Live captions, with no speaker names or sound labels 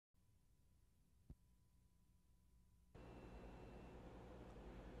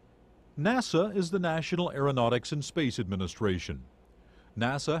NASA is the National Aeronautics and Space Administration.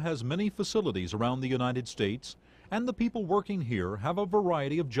 NASA has many facilities around the United States, and the people working here have a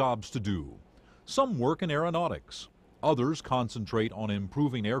variety of jobs to do. Some work in aeronautics, others concentrate on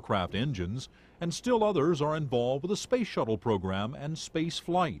improving aircraft engines, and still others are involved with the space shuttle program and space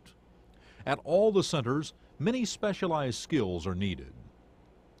flight. At all the centers, many specialized skills are needed.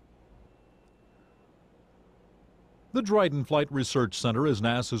 The Dryden Flight Research Center is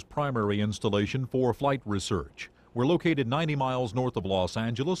NASA's primary installation for flight research. We're located 90 miles north of Los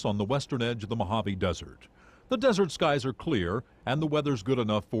Angeles on the western edge of the Mojave Desert. The desert skies are clear and the weather's good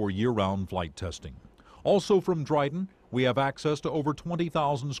enough for year-round flight testing. Also from Dryden, we have access to over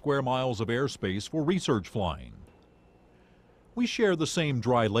 20,000 square miles of airspace for research flying. We share the same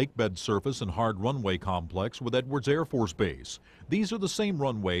dry lakebed surface and hard runway complex with Edwards Air Force Base. These are the same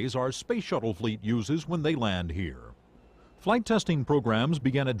runways our space shuttle fleet uses when they land here. Flight testing programs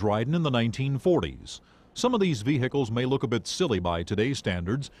began at Dryden in the 1940s. Some of these vehicles may look a bit silly by today's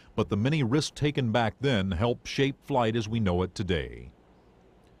standards, but the many risks taken back then helped shape flight as we know it today.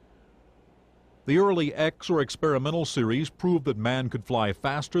 The early X or experimental series proved that man could fly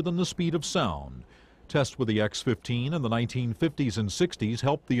faster than the speed of sound. Tests with the X-15 in the 1950s and 60s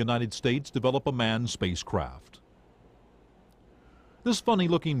helped the United States develop a manned spacecraft. This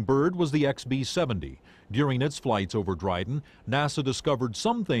funny-looking bird was the XB-70. During its flights over Dryden, NASA discovered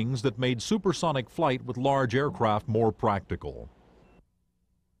some things that made supersonic flight with large aircraft more practical.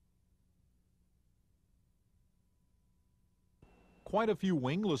 Quite a few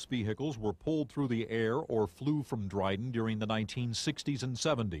wingless vehicles were pulled through the air or flew from Dryden during the 1960s and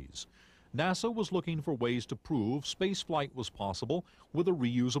 70s. NASA was looking for ways to prove spaceflight was possible with a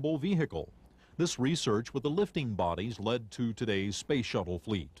reusable vehicle. This research with the lifting bodies led to today's space shuttle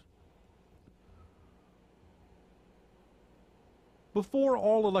fleet. Before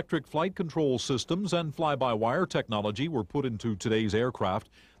all-electric flight control systems and fly-by-wire technology were put into today's aircraft,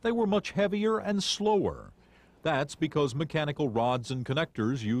 they were much heavier and slower. That's because mechanical rods and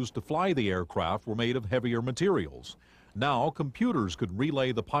connectors used to fly the aircraft were made of heavier materials. Now, computers could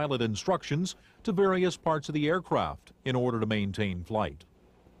relay the pilot instructions to various parts of the aircraft in order to maintain flight.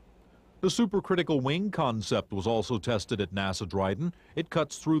 The supercritical wing concept was also tested at NASA Dryden. It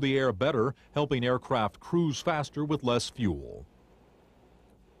cuts through the air better, helping aircraft cruise faster with less fuel.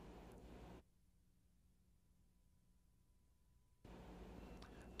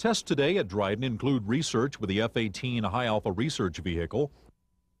 Tests today at Dryden include research with the F-18 High Alpha Research Vehicle,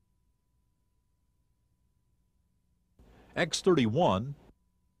 X-31,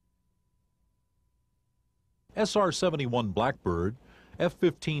 SR-71 Blackbird,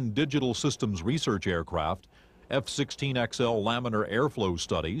 F-15 Digital Systems Research Aircraft, F-16XL Laminar Airflow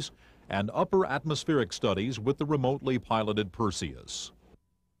Studies, and upper atmospheric studies with the remotely piloted Perseus.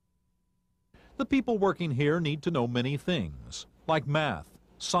 The people working here need to know many things, like math,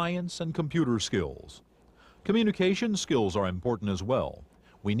 science, and computer skills. Communication skills are important as well.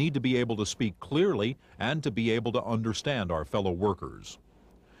 We need to be able to speak clearly and to be able to understand our fellow workers.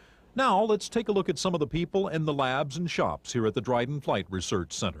 Now let's take a look at some of the people in the labs and shops here at the Dryden Flight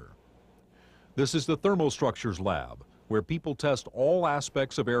Research Center. This is the Thermostructures Lab, where people test all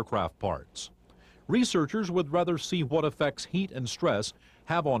aspects of aircraft parts. Researchers would rather see what effects heat and stress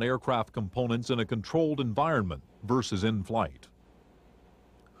have on aircraft components in a controlled environment versus in flight.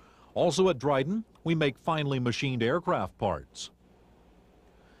 Also at Dryden, we make finely machined aircraft parts.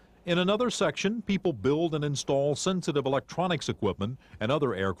 In another section, people build and install sensitive electronics equipment and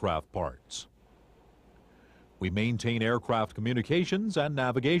other aircraft parts. We maintain aircraft communications and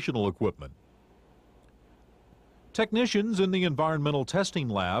navigational equipment. Technicians in the environmental testing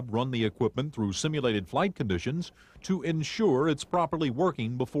lab run the equipment through simulated flight conditions to ensure it's properly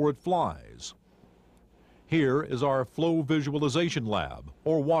working before it flies. Here is our flow visualization lab,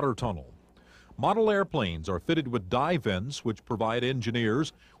 or water tunnel. Model airplanes are fitted with dye vents which provide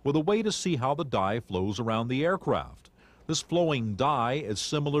engineers with a way to see how the dye flows around the aircraft. This flowing dye is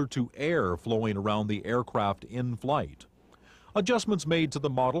similar to air flowing around the aircraft in flight. Adjustments made to the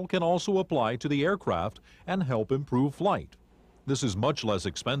model can also apply to the aircraft and help improve flight. This is much less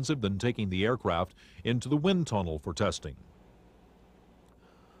expensive than taking the aircraft into the wind tunnel for testing.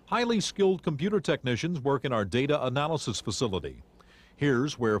 Highly skilled computer technicians work in our data analysis facility.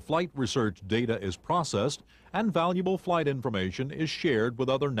 Here's where flight research data is processed and valuable flight information is shared with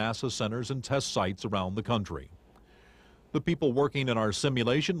other NASA centers and test sites around the country. The people working in our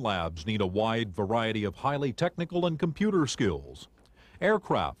simulation labs need a wide variety of highly technical and computer skills.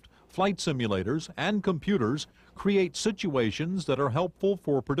 Aircraft, flight simulators, and computers create situations that are helpful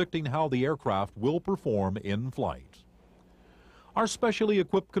for predicting how the aircraft will perform in flight. Our specially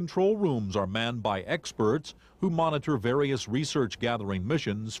equipped control rooms are manned by experts who monitor various research gathering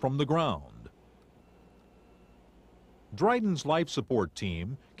missions from the ground. Dryden's life support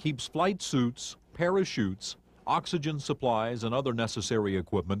team keeps flight suits, parachutes, oxygen supplies, and other necessary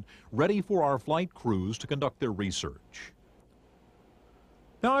equipment ready for our flight crews to conduct their research.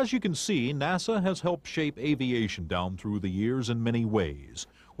 Now, as you can see, NASA has helped shape aviation down through the years in many ways.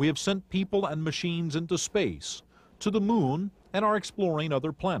 We have sent people and machines into space, to the moon, and are exploring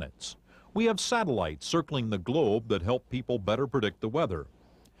other planets. We have satellites circling the globe that help people better predict the weather.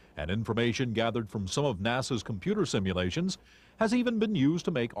 And information gathered from some of NASA's computer simulations has even been used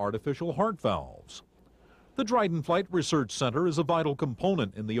to make artificial heart valves. The Dryden Flight Research Center is a vital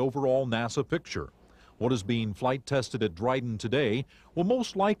component in the overall NASA picture. What is being flight tested at Dryden today will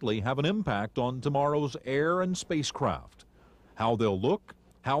most likely have an impact on tomorrow's air and spacecraft. How they'll look,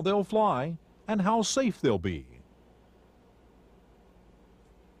 how they'll fly, and how safe they'll be.